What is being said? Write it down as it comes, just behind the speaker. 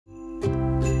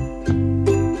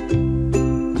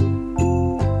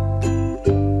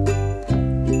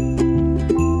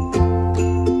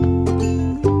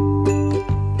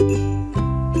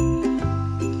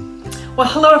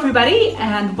Hello everybody,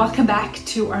 and welcome back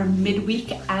to our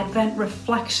midweek Advent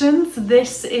reflections.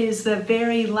 This is the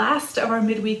very last of our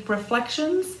midweek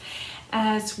reflections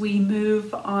as we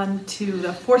move on to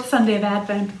the fourth Sunday of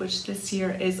Advent, which this year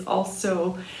is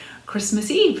also Christmas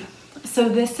Eve. So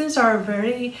this is our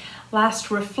very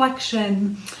last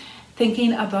reflection,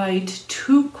 thinking about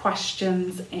two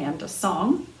questions and a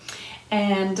song.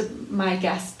 And my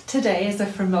guest today is a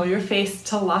familiar face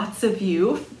to lots of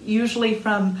you, usually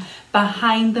from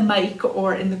behind the mic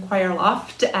or in the choir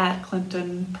loft at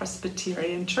Clinton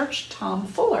Presbyterian Church, Tom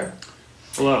Fuller.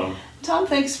 Hello. Tom,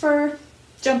 thanks for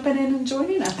jumping in and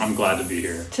joining us. I'm glad to be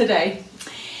here Today.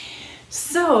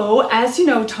 So, as you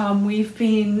know, Tom, we've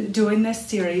been doing this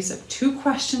series of two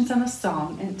questions and a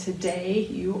song, and today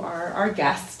you are our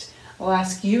guest. I'll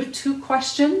ask you two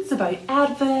questions about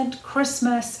Advent,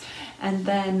 Christmas, and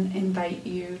then invite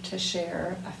you to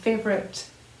share a favorite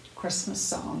Christmas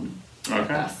song with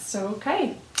us.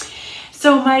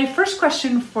 So my first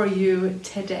question for you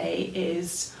today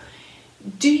is,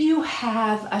 do you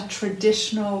have a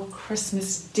traditional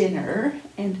Christmas dinner?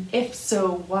 And if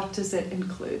so, what does it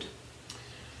include?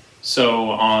 So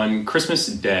on Christmas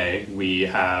Day, we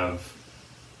have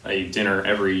a dinner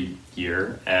every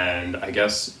year, and I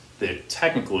guess that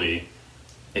technically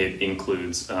it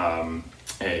includes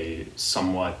a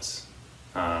somewhat,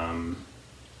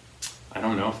 I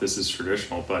don't know if this is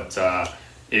traditional, but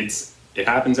it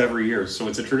happens every year, so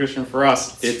it's a tradition for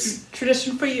us. It's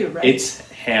tradition for you, right? It's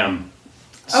ham.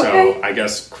 So okay. I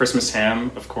guess Christmas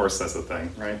ham, of course, that's the thing,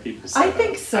 right? People say I that.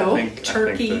 think so.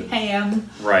 Turkey, I think that, ham.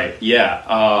 Right, yeah.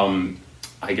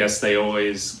 I guess they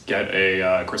always get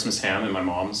a Christmas ham, and my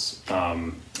mom's,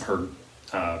 her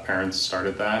parents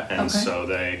started that, and so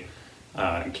they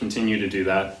continue to do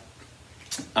that.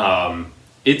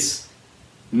 It's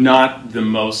not the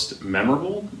most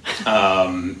memorable.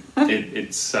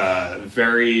 It's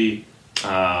very,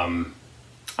 I'm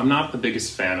not the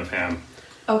biggest fan of ham.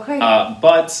 Okay.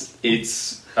 But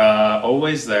it's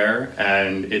always there,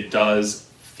 and it does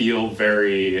feel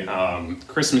very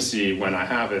Christmassy when I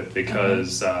have it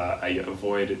because I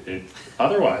avoid it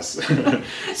otherwise.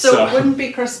 So it wouldn't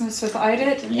be Christmas without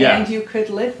it, yeah. And you could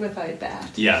live without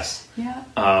that. Yes. Yeah.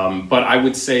 But I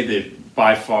would say that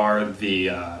by far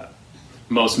the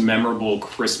most memorable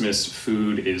Christmas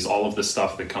food is all of the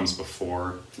stuff that comes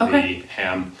before the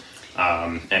ham.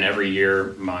 And every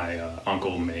year my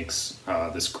uncle makes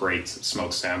this great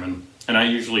smoked salmon, and I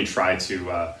usually try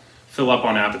to fill up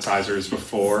on appetizers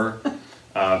before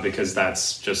because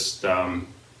that's just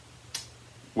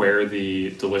where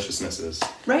the deliciousness is.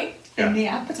 Right, in the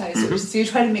appetizers. So you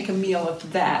try to make a meal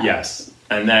of that. Yes,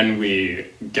 and then we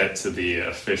get to the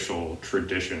official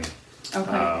tradition.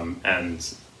 Okay.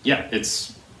 And yeah,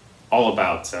 it's all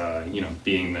about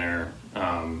being there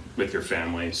with your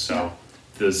family. So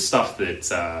the stuff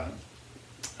that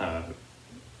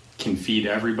can feed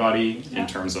everybody in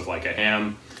terms of like a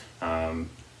ham,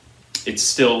 it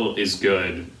still is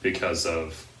good because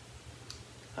of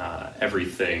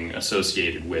everything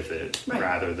associated with it,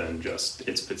 rather than just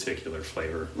its particular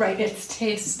flavor. Right, its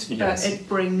taste, but it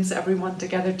brings everyone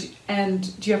together.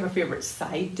 And do you have a favorite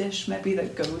side dish maybe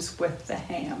that goes with the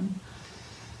ham?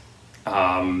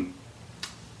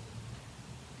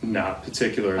 Not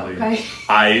particularly. Okay.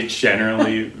 I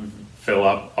generally fill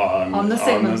up on the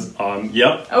salmon.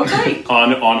 Okay.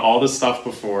 on all the stuff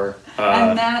before.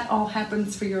 And that all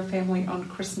happens for your family on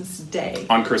Christmas Day.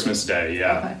 On Christmas Day,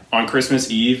 yeah. Okay. On Christmas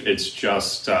Eve, it's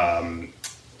just a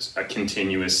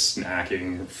continuous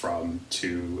snacking from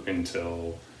 2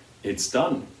 until it's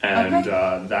done, and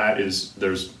that is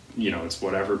it's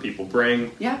whatever people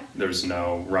bring. Yeah. There's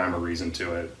no rhyme or reason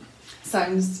to it.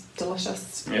 Sounds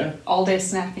delicious. Yeah. All day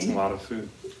snacking. It's a lot of food.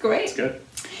 Great. It's good.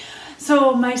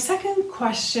 So my second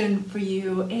question for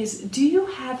you is, do you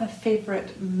have a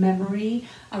favorite memory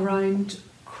around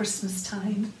Christmas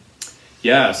time?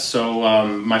 Yeah, so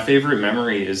my favorite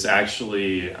memory is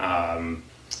actually,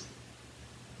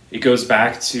 it goes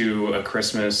back to a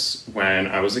Christmas when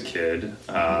I was a kid,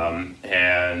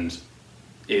 and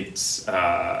it's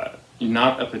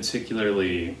not a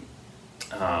particularly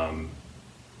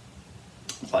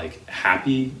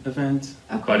happy event,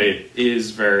 but it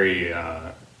is very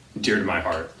dear to my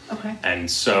heart. Okay.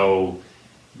 And so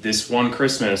this one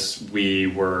Christmas we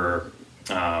were,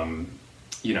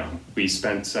 we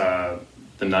spent the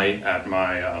night at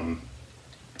my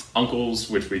uncle's,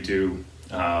 which we do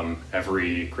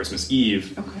every Christmas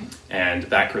Eve. Okay. And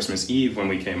that Christmas Eve when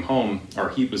we came home, our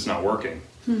heat was not working.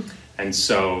 And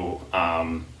so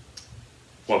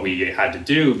what we had to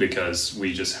do, because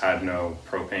we just had no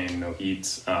propane, no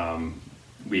heat,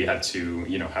 we had to,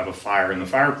 you know, have a fire in the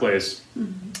fireplace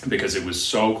because it was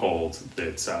so cold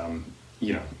that,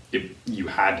 you know, you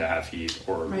had to have heat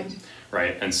or,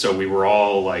 right. And so we were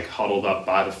all like huddled up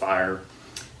by the fire,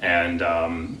 and,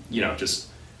 you know, just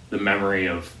the memory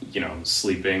of, you know,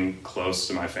 sleeping close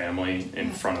to my family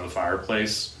in front of the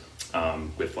fireplace,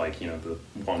 with like, you know, the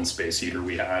one space heater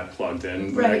we had plugged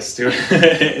in next to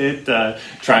it,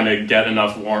 trying to get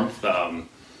enough warmth.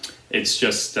 It's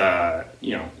just,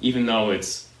 you know, even though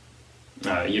it's,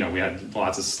 you know, we had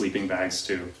lots of sleeping bags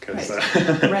too, because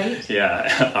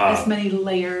as many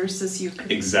layers as you could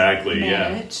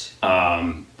manage.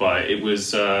 But it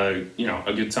was, you know,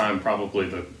 a good time, probably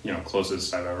the, you know,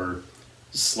 closest I've ever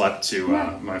slept to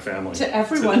my family, to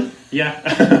everyone.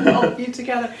 All of you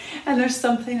together. And there's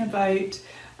something about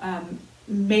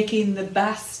making the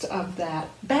best of that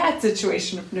bad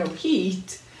situation of no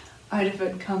heat. Out of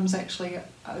it comes actually a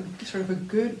sort of a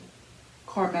good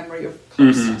core memory of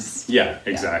closeness. Yeah,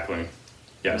 exactly.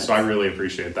 Yeah, so I really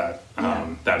appreciate that,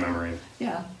 that memory.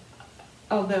 Yeah,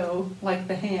 although like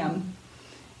the ham,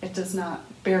 it does not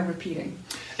bear repeating.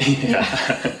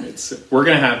 We're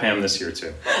gonna have ham this year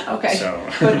too. Okay, so.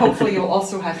 But hopefully you'll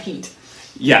also have heat.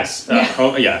 Yes.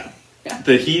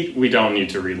 The heat we don't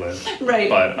need to relive.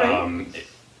 But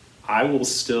I will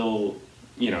still,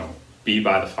 you know, be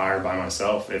by the fire by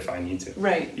myself if I need to.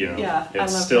 You know,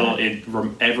 it's still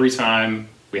every time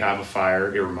we have a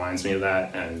fire, it reminds me of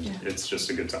that, and it's just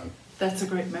a good time. That's a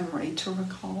great memory to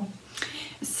recall.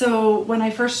 So when I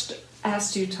first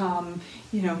asked you, Tom,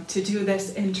 you know, to do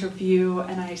this interview,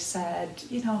 and I said,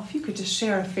 you know, if you could just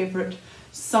share a favorite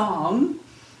song,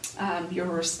 your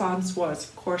response was,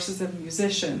 of course, as a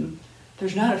musician,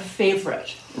 there's not a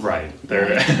favorite.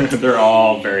 They're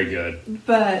all very good.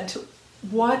 But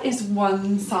what is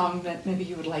one song that maybe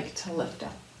you would like to lift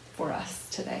up for us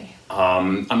today?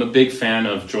 I'm a big fan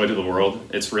of Joy to the World.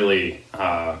 It's really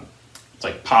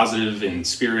like positive in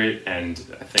spirit, and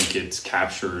I think it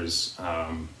captures,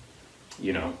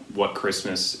 you know, what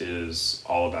Christmas is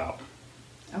all about.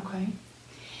 Okay.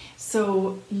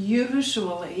 So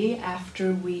usually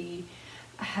after we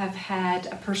have had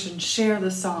a person share the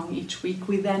song each week,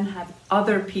 we then have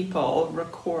other people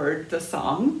record the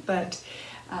song, but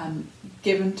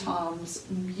given Tom's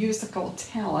musical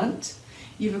talent,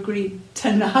 you've agreed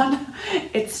to not,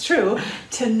 it's true,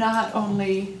 to not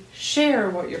only share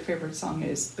what your favorite song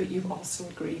is, but you've also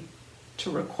agreed to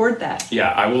record that.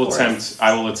 Yeah, I will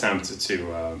attempt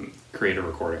to create a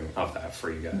recording of that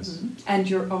for you guys. And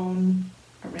your own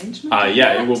arrangement?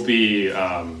 It will be,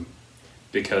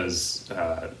 because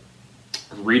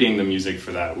reading the music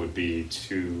for that would be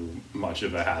too much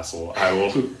of a hassle. I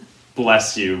will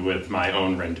bless you with my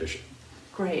own rendition.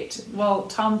 Great. Well,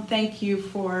 Tom, thank you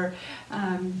for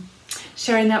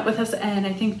sharing that with us, and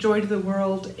I think Joy to the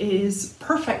World is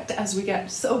perfect as we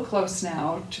get so close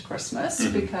now to Christmas,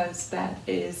 because that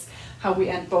is how we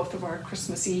end both of our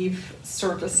Christmas Eve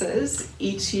services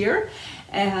each year.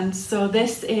 And so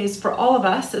this is, for all of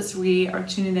us as we are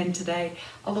tuning in today,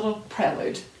 a little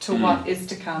prelude to what is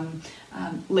to come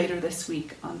later this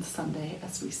week on Sunday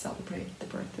as we celebrate the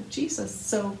birth of Jesus.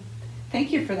 So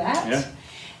thank you for that. Yeah.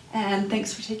 And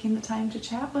thanks for taking the time to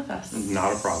chat with us.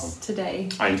 Not a problem. Today.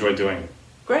 I enjoyed doing it.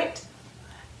 Great.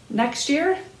 Next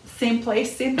year, same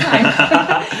place, same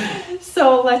time.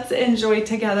 So let's enjoy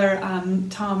together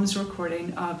Tom's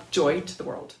recording of Joy to the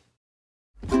World.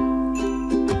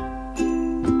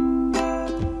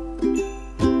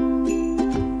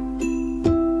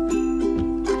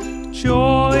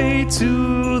 Joy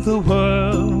to the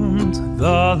world,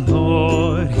 the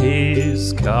Lord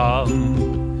is come.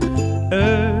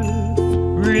 Earth,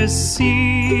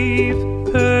 receive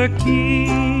her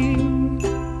King.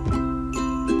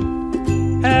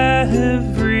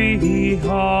 Every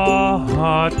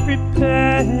heart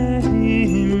prepare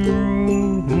him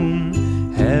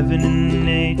room. Heaven and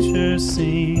nature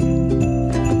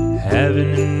sing.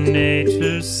 Heaven and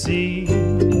nature sing.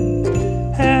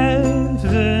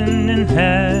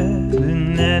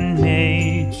 Heaven and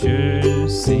nature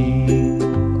sing.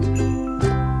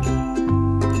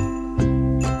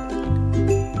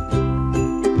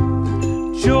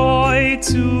 Joy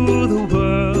to the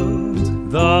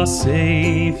world, the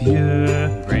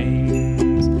Savior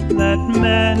reigns. Let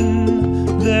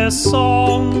men their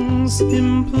songs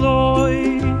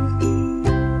employ.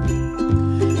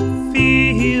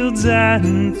 Fields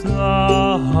and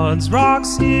floods,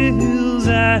 rocks, hills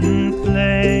and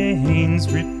plains,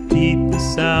 repeat the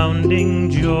sounding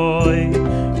joy,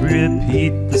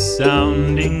 repeat the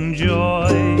sounding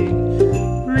joy.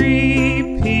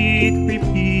 Repeat,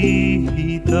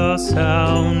 repeat the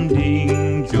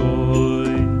sounding joy.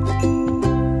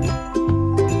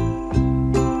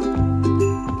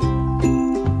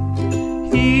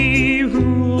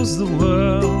 the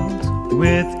world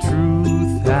with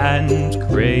truth and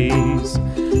grace,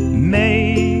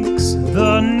 makes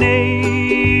the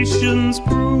nations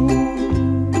prove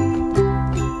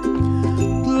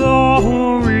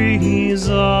glories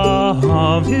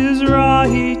of his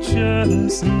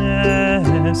righteousness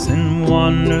and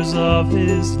wonders of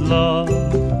his love,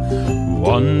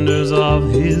 wonders of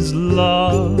his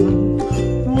love,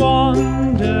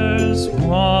 wonders,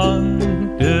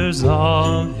 wonders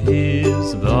of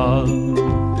his love.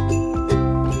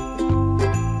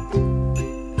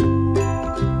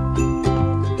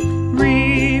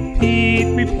 Repeat,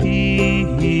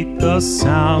 repeat the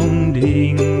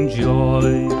sounding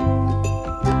joy.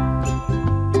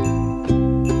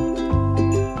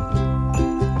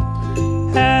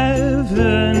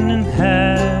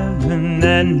 Heaven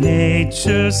and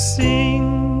nature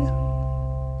sing